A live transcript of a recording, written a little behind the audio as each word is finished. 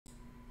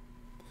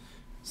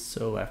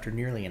So after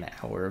nearly an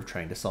hour of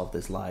trying to solve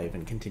this live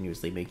and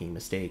continuously making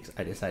mistakes,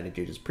 I decided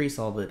to just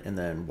pre-solve it and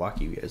then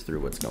walk you guys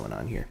through what's going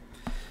on here.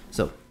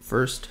 So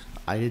first,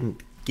 I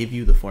didn't give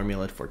you the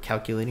formula for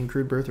calculating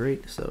crude birth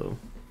rate. So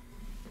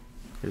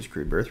here's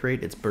crude birth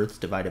rate. It's births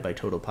divided by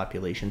total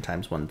population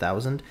times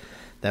 1,000.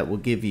 That will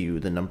give you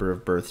the number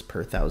of births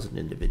per 1,000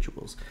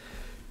 individuals.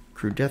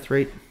 Crude death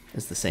rate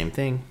is the same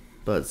thing,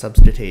 but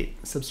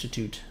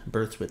substitute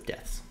births with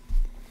deaths.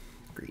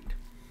 Agreed.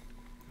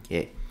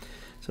 Okay.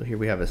 So here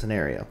we have a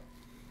scenario.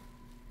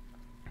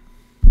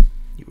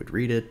 You would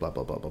read it, blah,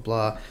 blah, blah, blah,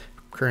 blah.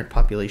 Current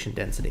population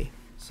density.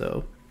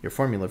 So your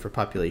formula for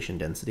population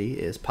density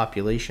is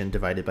population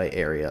divided by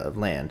area of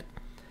land.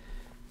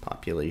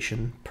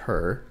 Population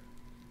per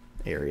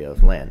area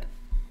of land.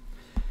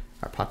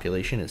 Our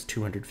population is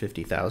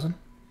 250,000.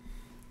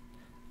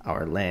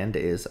 Our land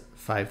is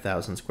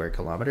 5,000 square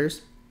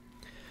kilometers.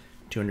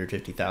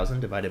 250,000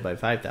 divided by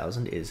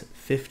 5,000 is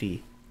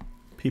 50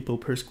 people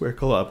per square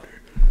kilometer.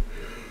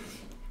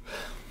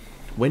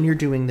 When you're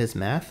doing this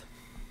math,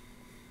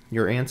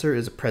 your answer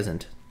is a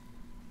present.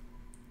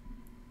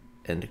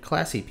 And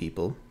classy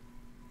people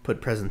put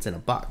presents in a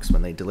box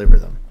when they deliver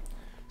them.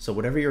 So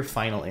whatever your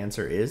final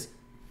answer is,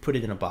 put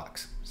it in a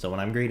box. So when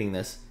I'm grading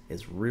this,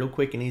 it's real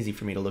quick and easy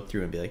for me to look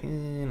through and be like,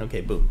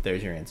 okay, boom,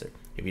 there's your answer.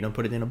 If you don't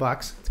put it in a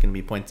box, it's going to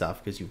be points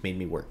off because you've made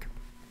me work.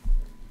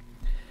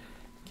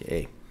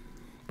 Okay,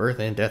 birth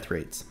and death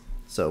rates.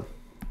 So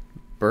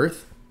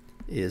birth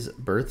is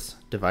births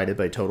divided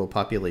by total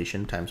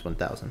population times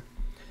 1,000.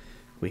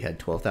 We had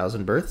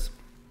 12,000 births.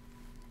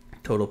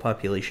 Total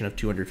population of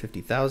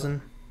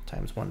 250,000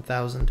 times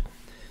 1,000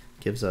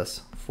 gives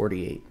us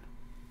 48.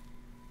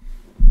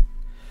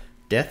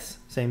 Deaths,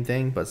 same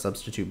thing, but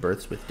substitute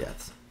births with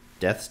deaths.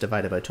 Deaths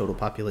divided by total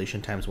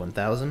population times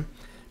 1,000.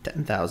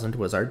 10,000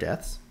 was our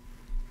deaths.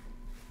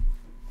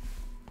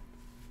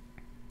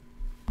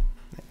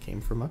 That came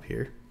from up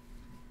here.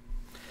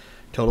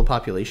 Total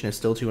population is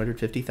still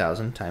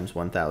 250,000 times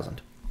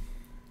 1,000.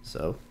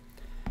 So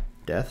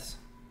deaths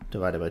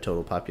divided by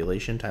total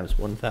population times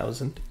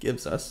 1,000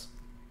 gives us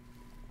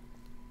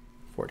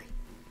 40.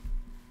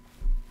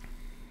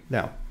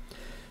 Now,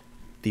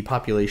 the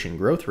population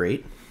growth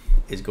rate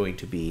is going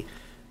to be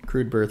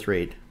crude birth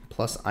rate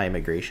plus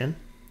immigration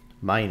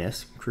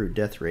minus crude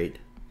death rate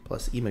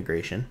plus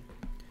immigration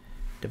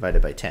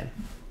divided by 10.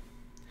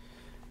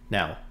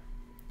 Now,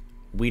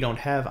 we don't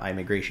have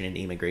immigration and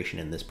immigration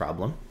in this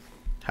problem.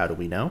 How do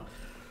we know?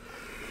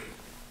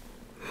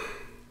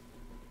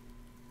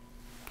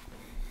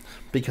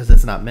 Because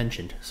it's not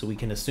mentioned, so we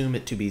can assume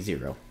it to be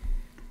 0.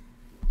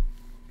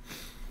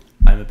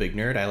 I'm a big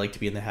nerd. I like to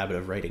be in the habit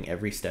of writing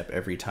every step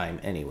every time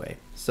anyway.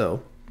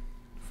 So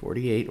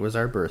 48 was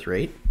our birth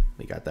rate.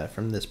 We got that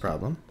from this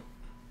problem.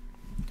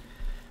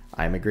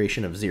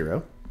 Immigration of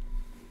 0.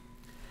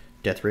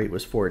 Death rate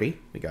was 40.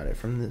 We got it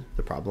from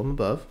the problem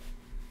above.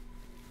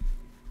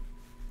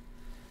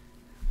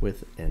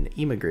 With an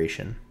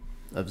immigration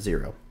of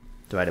 0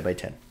 divided by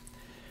 10.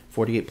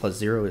 48 plus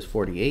 0 is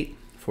 48.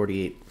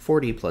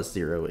 40 plus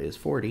 0 is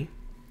 40,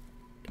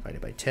 divided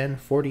by 10.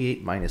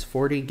 48 minus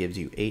 40 gives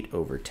you 8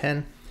 over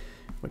 10,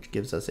 which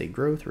gives us a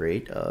growth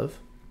rate of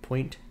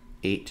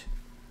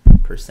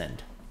 0.8%.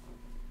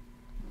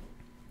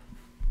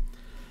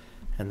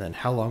 And then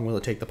how long will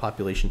it take the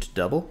population to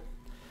double?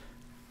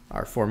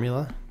 Our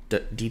formula,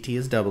 dt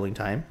is doubling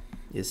time,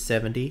 is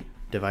 70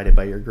 divided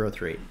by your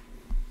growth rate.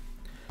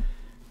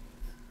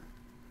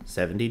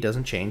 70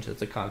 doesn't change,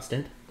 that's a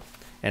constant.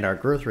 And our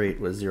growth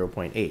rate was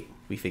 0.8.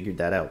 We figured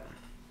that out.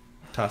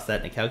 Toss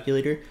that in a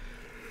calculator.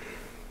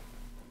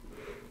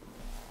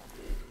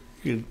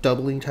 Your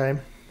doubling time,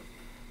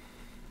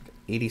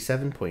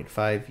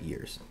 87.5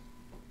 years.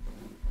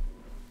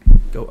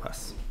 Go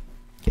us.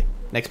 Okay,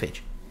 next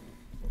page.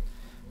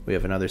 We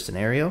have another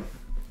scenario.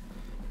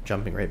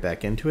 Jumping right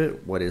back into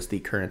it. What is the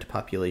current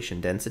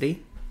population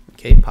density?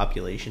 Okay,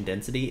 population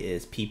density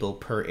is people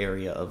per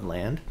area of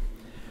land.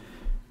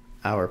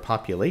 Our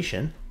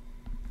population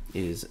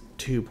is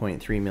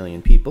 2.3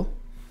 million people.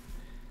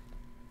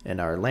 And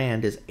our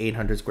land is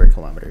 800 square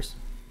kilometers.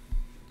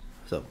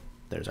 So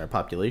there's our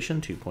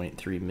population,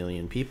 2.3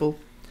 million people,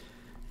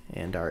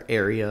 and our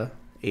area,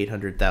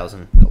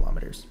 800,000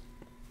 kilometers.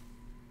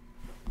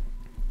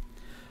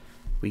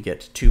 We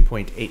get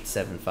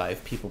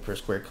 2.875 people per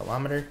square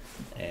kilometer,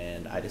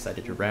 and I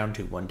decided to round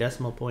to one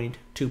decimal point,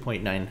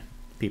 2.9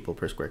 people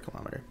per square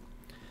kilometer.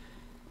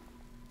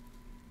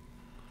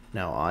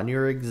 Now on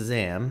your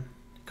exam,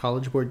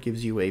 College Board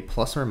gives you a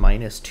plus or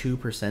minus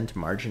 2%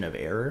 margin of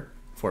error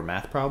for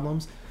math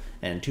problems,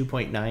 and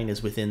 2.9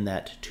 is within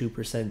that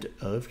 2%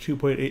 of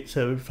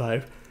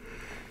 2.875,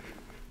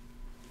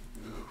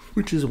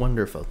 which is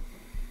wonderful.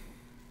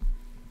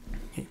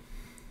 Okay.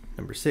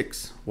 Number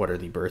 6, what are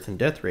the birth and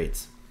death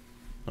rates?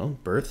 Well,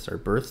 births are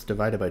births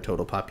divided by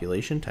total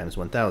population times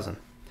 1,000.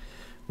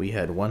 We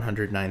had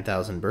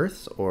 109,000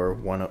 births, or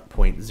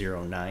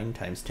 1.09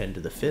 times 10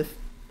 to the 5th,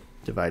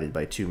 divided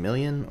by 2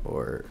 million,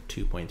 or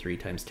 2.3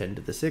 times 10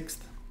 to the 6th,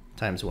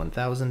 times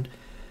 1,000,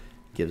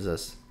 gives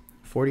us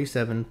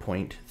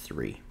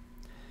 47.3.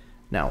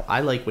 Now,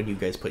 I like when you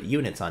guys put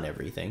units on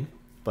everything,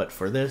 but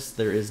for this,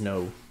 there is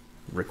no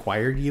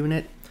required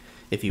unit.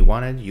 If you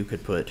wanted, you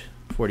could put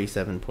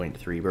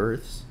 47.3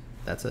 births.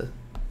 That's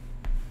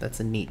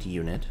a neat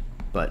unit,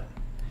 but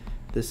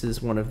this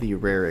is one of the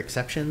rare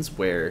exceptions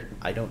where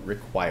I don't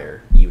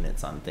require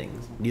units on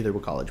things. Neither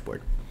will College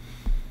Board.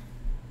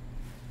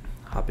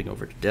 Hopping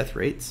over to death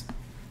rates.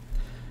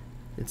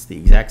 It's the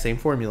exact same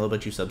formula,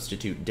 but you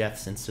substitute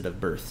deaths instead of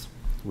births.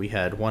 We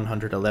had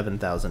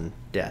 111,000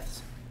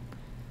 deaths.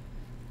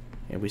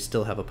 And we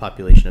still have a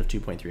population of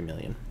 2.3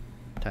 million.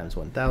 Times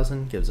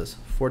 1,000 gives us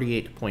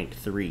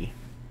 48.3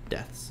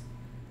 deaths.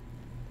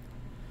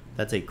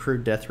 That's a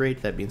crude death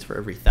rate. That means for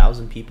every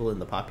 1,000 people in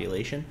the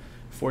population,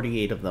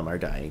 48 of them are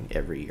dying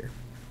every year.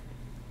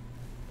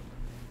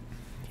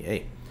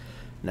 Okay,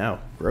 now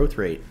growth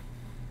rate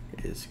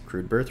is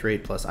crude birth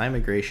rate plus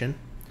immigration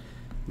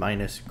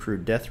minus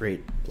crude death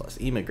rate plus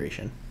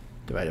immigration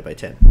divided by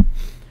 10.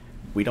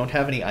 We don't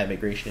have any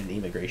immigration and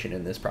immigration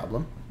in this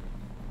problem,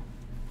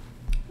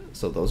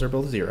 so those are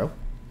both 0.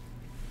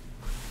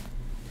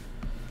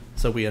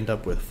 So we end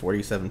up with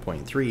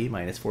 47.3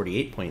 minus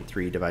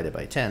 48.3 divided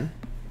by 10,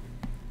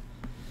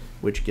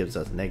 which gives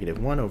us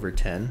 -1 over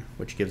 10,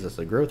 which gives us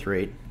a growth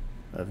rate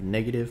of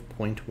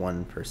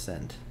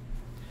 -0.1%.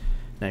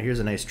 Now here's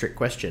a nice trick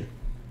question.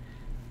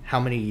 How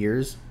many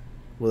years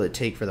will it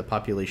take for the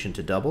population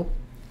to double?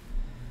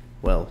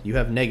 Well, you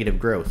have negative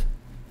growth.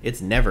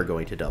 It's never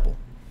going to double.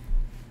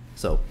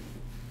 So,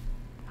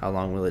 how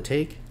long will it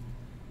take?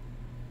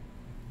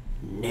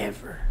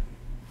 Never.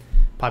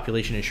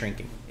 Population is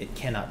shrinking. It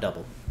cannot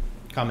double.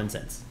 Common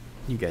sense.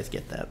 You guys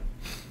get that.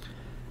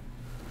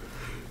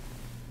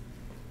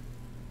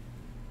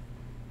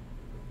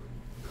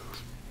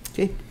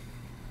 Okay.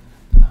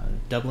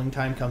 Doubling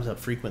time comes up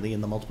frequently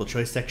in the multiple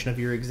choice section of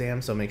your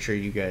exam, so make sure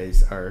you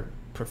guys are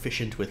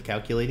proficient with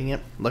calculating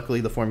it.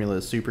 Luckily, the formula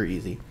is super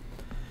easy.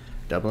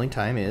 Doubling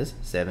time is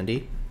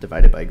 70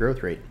 divided by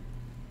growth rate.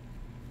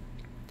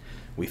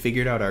 We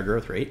figured out our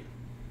growth rate.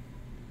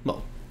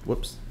 Well,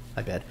 whoops,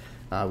 my bad.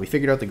 We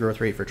figured out the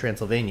growth rate for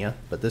Transylvania,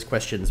 but this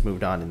question's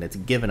moved on and it's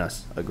given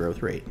us a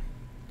growth rate.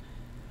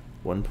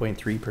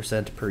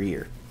 1.3% per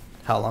year.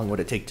 How long would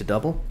it take to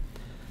double?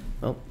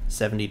 Well,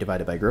 70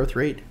 divided by growth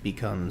rate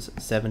becomes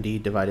 70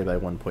 divided by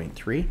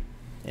 1.3,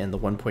 and the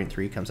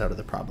 1.3 comes out of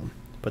the problem.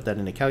 Put that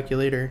in a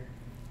calculator,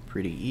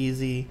 pretty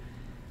easy,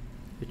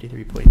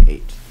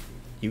 53.8.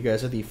 You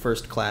guys are the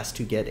first class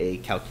to get a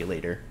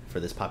calculator for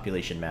this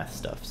population math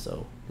stuff,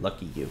 so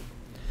lucky you.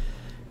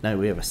 Now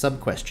we have a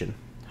sub-question.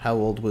 How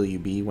old will you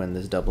be when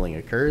this doubling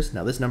occurs?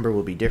 Now this number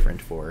will be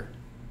different for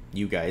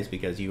you guys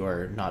because you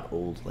are not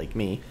old like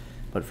me,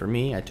 but for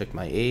me, I took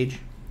my age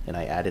and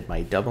I added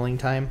my doubling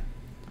time,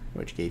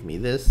 which gave me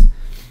this,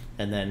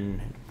 and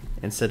then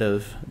instead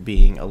of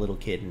being a little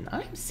kid and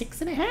I'm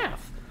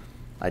 6.5,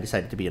 I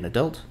decided to be an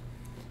adult.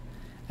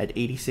 At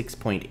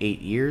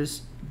 86.8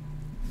 years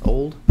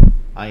old,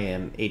 I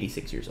am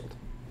 86 years old.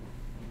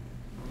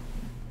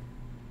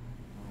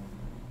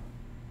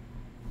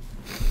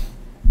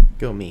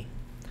 Go me.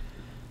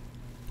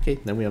 Okay,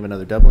 then we have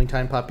another doubling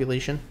time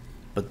population,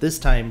 but this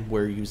time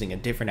we're using a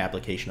different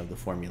application of the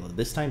formula.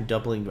 This time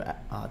doubling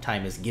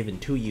time is given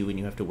to you and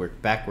you have to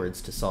work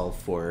backwards to solve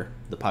for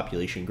the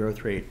population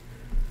growth rate.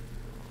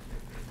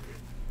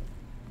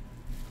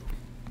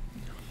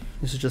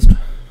 This is just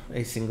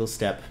a single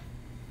step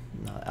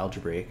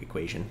algebraic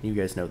equation. You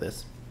guys know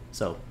this.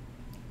 So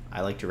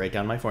I like to write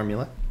down my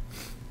formula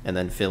and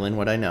then fill in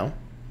what I know.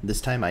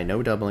 This time I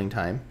know doubling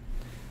time.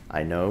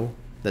 I know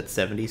that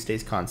 70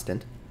 stays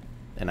constant,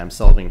 and I'm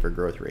solving for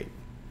growth rate.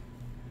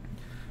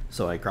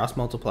 So I cross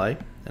multiply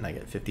and I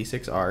get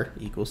 56r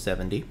equals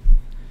 70,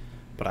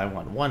 but I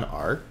want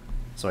 1r,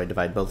 so I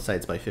divide both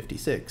sides by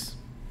 56,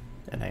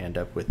 and I end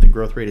up with the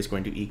growth rate is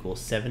going to equal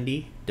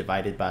 70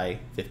 divided by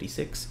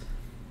 56,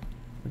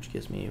 which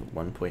gives me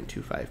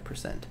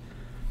 1.25%.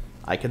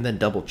 I can then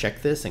double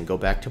check this and go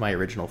back to my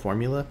original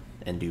formula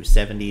and do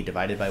 70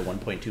 divided by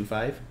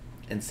 1.25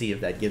 and see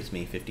if that gives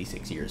me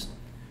 56 years,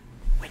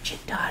 which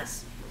it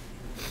does.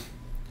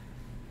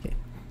 Okay.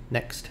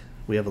 Next,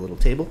 we have a little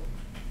table.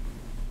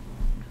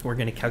 We're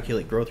going to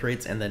calculate growth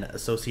rates and then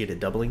associated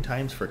doubling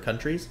times for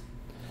countries.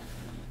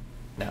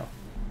 Now,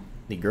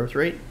 the growth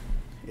rate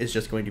is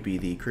just going to be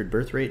the crude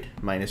birth rate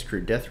minus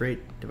crude death rate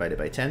divided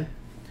by 10.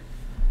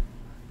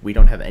 We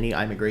don't have any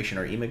immigration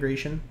or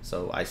immigration,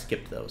 so I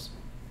skipped those.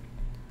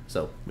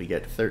 So we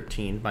get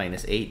 13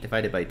 minus 8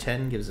 divided by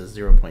 10 gives us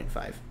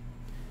 0.5.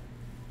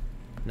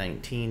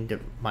 19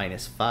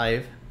 minus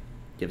 5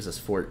 gives us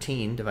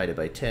 14 divided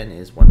by 10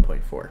 is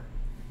 1.4,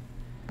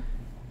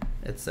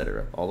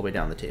 etc. all the way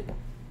down the table.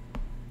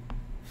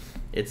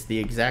 It's the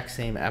exact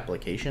same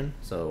application,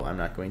 so I'm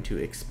not going to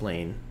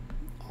explain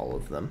all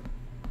of them.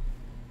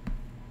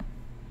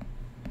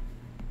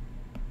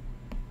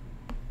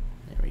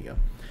 There we go.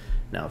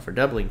 Now for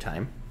doubling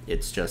time,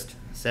 it's just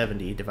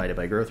 70 divided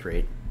by growth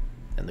rate,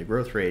 and the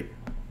growth rate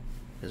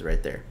is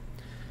right there.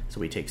 So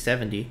we take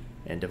 70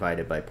 and divide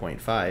it by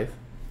 0.5,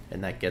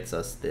 and that gets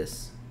us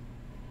this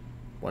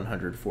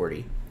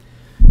 140.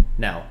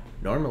 Now,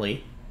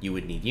 normally you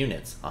would need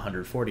units.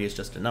 140 is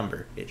just a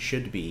number. It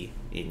should be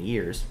in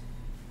years,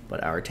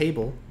 but our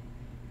table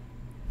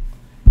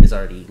is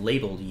already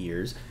labeled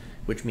years,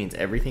 which means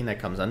everything that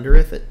comes under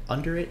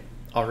it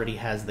already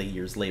has the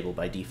years label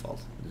by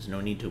default. There's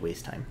no need to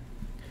waste time.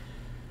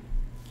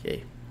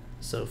 Okay,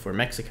 so for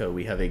Mexico,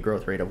 we have a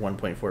growth rate of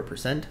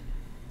 1.4%.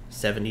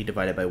 70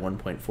 divided by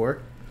 1.4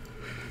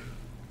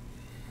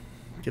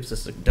 gives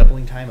us a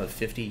doubling time of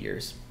 50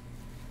 years.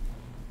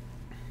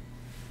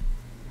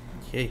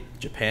 Okay,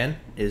 Japan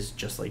is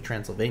just like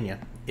Transylvania.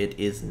 It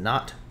is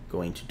not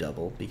going to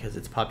double because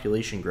its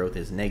population growth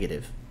is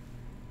negative.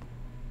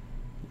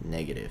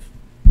 Negative.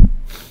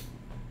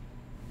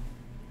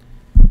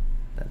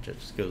 That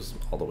just goes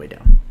all the way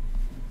down.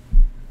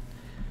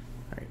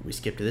 All right, we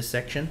skip to this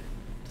section.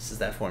 This is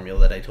that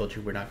formula that I told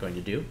you we're not going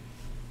to do.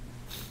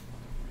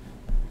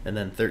 And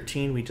then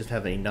 13, we just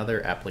have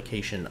another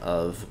application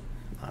of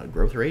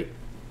growth rate.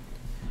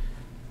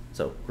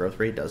 So growth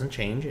rate doesn't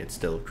change. It's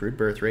still crude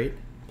birth rate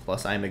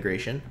plus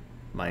immigration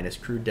minus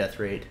crude death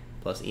rate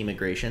plus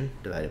immigration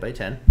divided by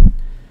 10.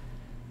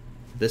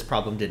 This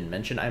problem didn't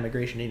mention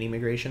immigration and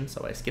immigration,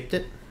 so I skipped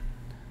it.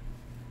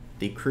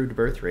 The crude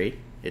birth rate,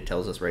 it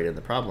tells us right in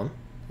the problem,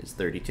 is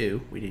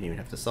 32. We didn't even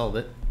have to solve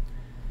it.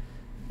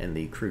 And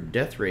the crude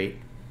death rate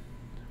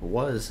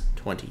was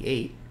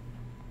 28.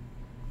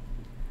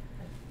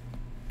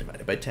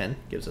 Divided by 10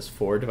 gives us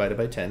 4 divided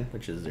by 10,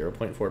 which is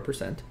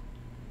 0.4%.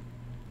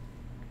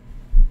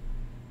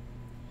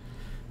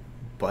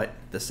 But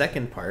the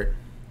second part,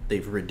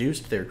 they've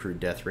reduced their crude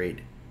death rate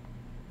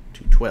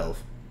to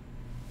 12.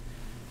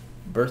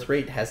 Birth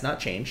rate has not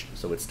changed,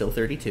 so it's still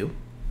 32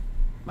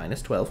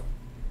 minus 12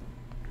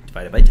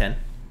 divided by 10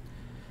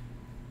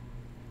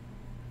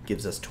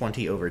 gives us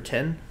 20 over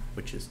 10,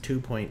 which is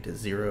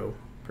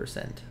 2.0%.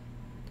 And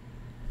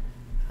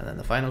then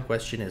the final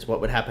question is,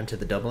 what would happen to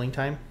the doubling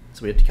time?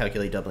 So we have to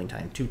calculate doubling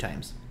time 2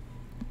 times.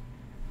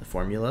 The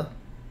formula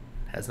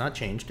has not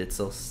changed. It's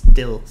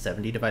still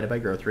 70 divided by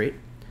growth rate,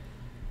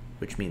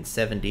 which means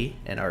 70,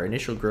 and our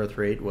initial growth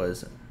rate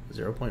was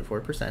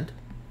 0.4%,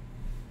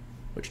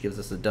 which gives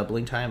us a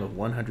doubling time of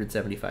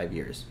 175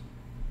 years.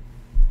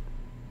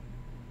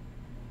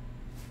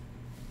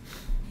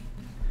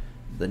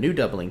 The new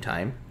doubling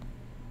time,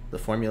 the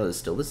formula is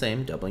still the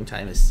same. Doubling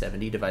time is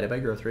 70 divided by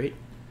growth rate,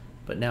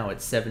 but now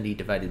it's 70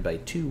 divided by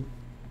 2,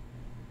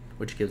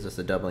 which gives us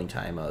a doubling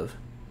time of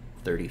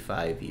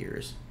 35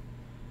 years.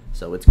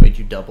 So it's going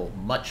to double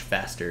much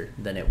faster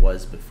than it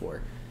was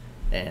before.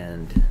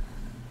 And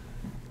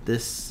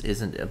this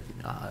isn't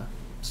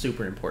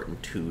super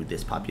important to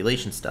this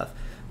population stuff,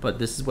 but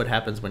this is what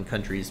happens when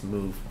countries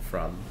move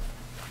from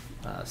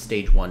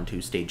stage 1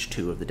 to stage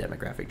 2 of the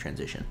demographic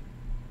transition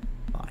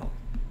model.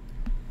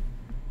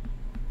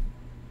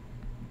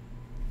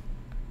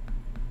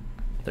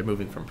 They're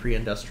moving from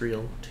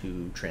pre-industrial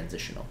to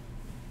transitional.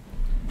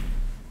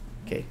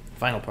 Okay,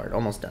 final part,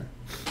 almost done.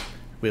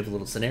 We have a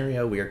little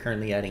scenario. We are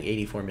currently adding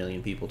 84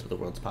 million people to the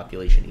world's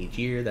population each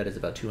year. That is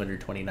about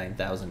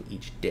 229,000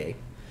 each day.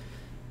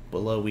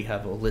 Below, we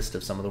have a list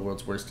of some of the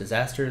world's worst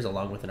disasters,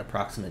 along with an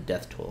approximate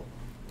death toll.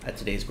 At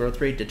today's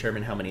growth rate,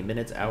 determine how many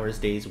minutes, hours,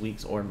 days,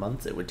 weeks, or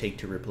months it would take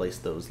to replace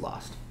those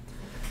lost.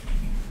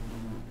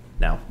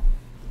 Now,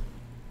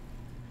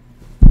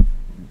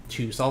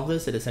 to solve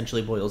this, it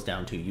essentially boils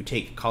down to you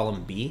take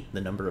column B,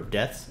 the number of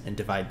deaths, and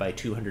divide by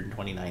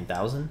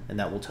 229,000, and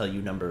that will tell you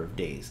number of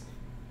days.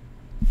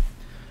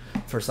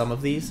 For some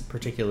of these,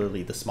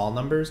 particularly the small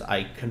numbers,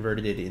 I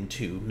converted it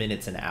into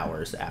minutes and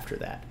hours after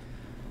that.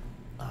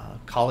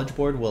 College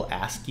Board will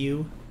ask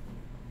you,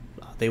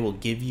 they will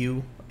give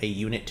you a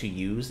unit to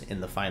use in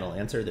the final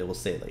answer. They will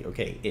say, like,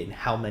 okay, in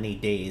how many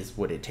days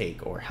would it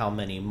take, or how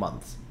many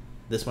months?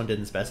 This one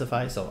didn't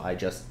specify, so I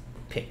just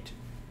picked.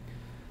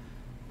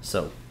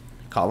 So,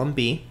 column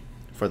B,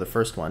 for the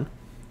first one,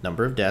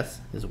 number of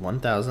deaths is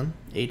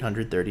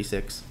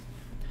 1,836.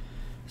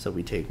 So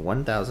we take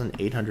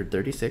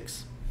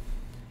 1,836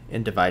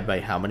 and divide by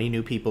how many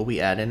new people we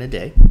add in a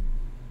day.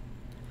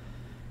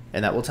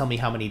 And that will tell me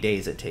how many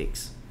days it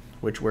takes,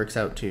 which works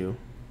out to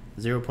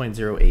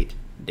 0.08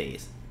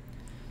 days.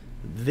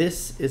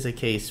 This is a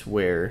case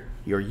where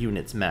your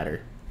units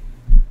matter.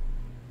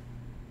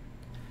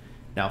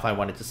 Now, if I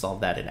wanted to solve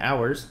that in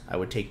hours, I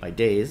would take my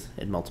days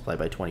and multiply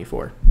by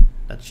 24.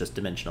 That's just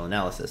dimensional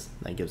analysis.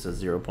 That gives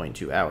us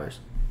 0.2 hours.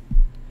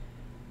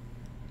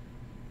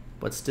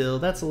 But still,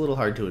 that's a little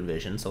hard to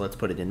envision, so let's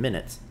put it in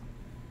minutes.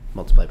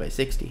 Multiply by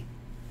 60,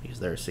 because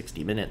there are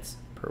 60 minutes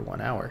per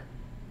 1 hour.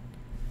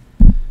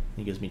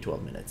 It gives me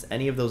 12 minutes.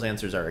 Any of those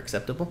answers are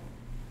acceptable.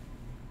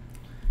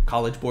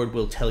 College Board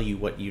will tell you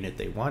what unit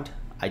they want.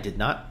 I did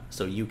not,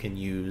 so you can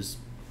use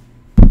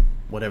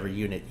whatever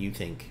unit you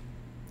think.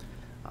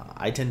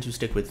 I tend to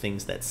stick with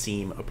things that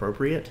seem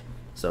appropriate.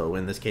 So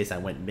in this case, I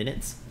went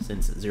minutes,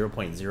 since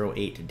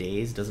 0.08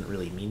 days doesn't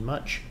really mean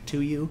much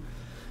to you.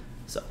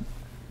 So,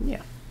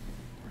 yeah.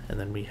 And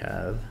then we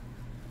have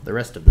the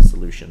rest of the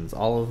solutions.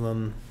 All of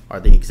them are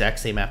the exact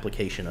same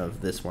application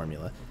of this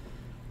formula.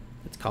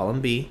 It's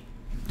column B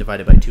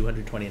divided by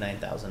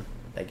 229,000.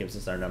 That gives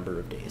us our number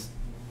of days.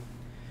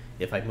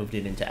 If I moved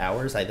it into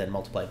hours, I then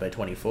multiplied by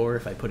 24.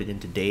 If I put it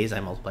into days,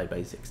 I multiplied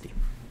by 60.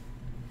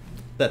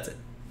 That's it.